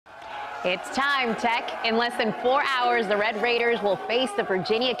It's time, Tech. In less than 4 hours, the Red Raiders will face the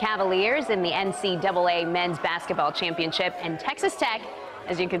Virginia Cavaliers in the NCAA Men's Basketball Championship, and Texas Tech,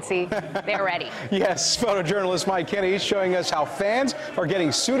 as you can see, they're ready. Yes, photojournalist Mike Kinney is showing us how fans are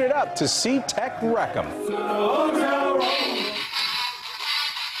getting suited up to see Tech wreck 'em.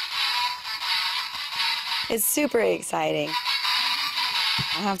 It's super exciting.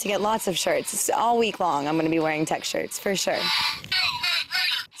 I'll have to get lots of shirts. All week long, I'm going to be wearing Tech shirts, for sure.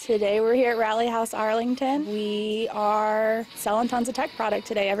 Today we're here at Rally House Arlington. We are selling tons of Tech product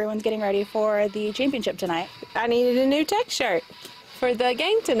today. Everyone's getting ready for the championship tonight. I needed a new Tech shirt for the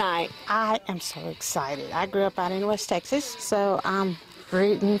game tonight. I am so excited. I grew up out in West Texas, so I'm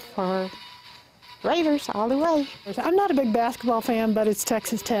rooting for Raiders all the way. I'm not a big basketball fan, but it's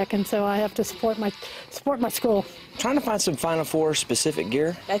Texas Tech, and so I have to support my school. Trying to find some Final Four specific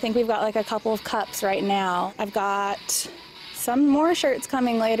gear. I think we've got like a couple of cups right now. I've got some more shirts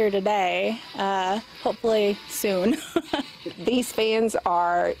coming later today, hopefully soon. These fans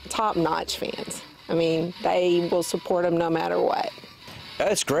are top-notch fans. I mean, they will support them no matter what.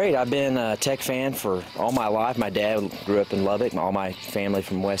 It's great. I've been a Tech fan for all my life. My dad grew up in Lubbock and all my family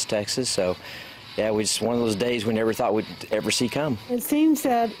from West Texas, so yeah, it was one of those days we never thought we'd ever see come. It seems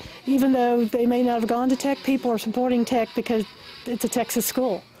that even though they may not have gone to Tech, people are supporting Tech because it's a Texas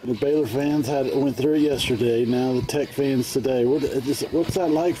school. The Baylor fans went through it yesterday. Now the Tech fans today. What's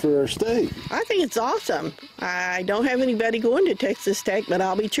that like for our state? I think it's awesome. I don't have anybody going to Texas Tech, but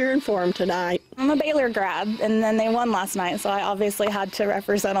I'll be cheering for them tonight. I'm a Baylor grad, and then they won last night, so I obviously had to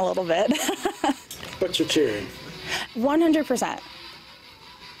represent a little bit. But you're cheering? 100%.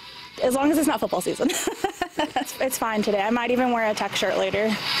 As long as it's not football season. It's fine today. I might even wear a Tech shirt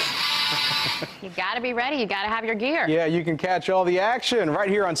later. You got to be ready. You got to have your gear. Yeah, you can catch all the action right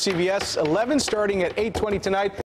here on CBS 11 starting at 8:20 tonight.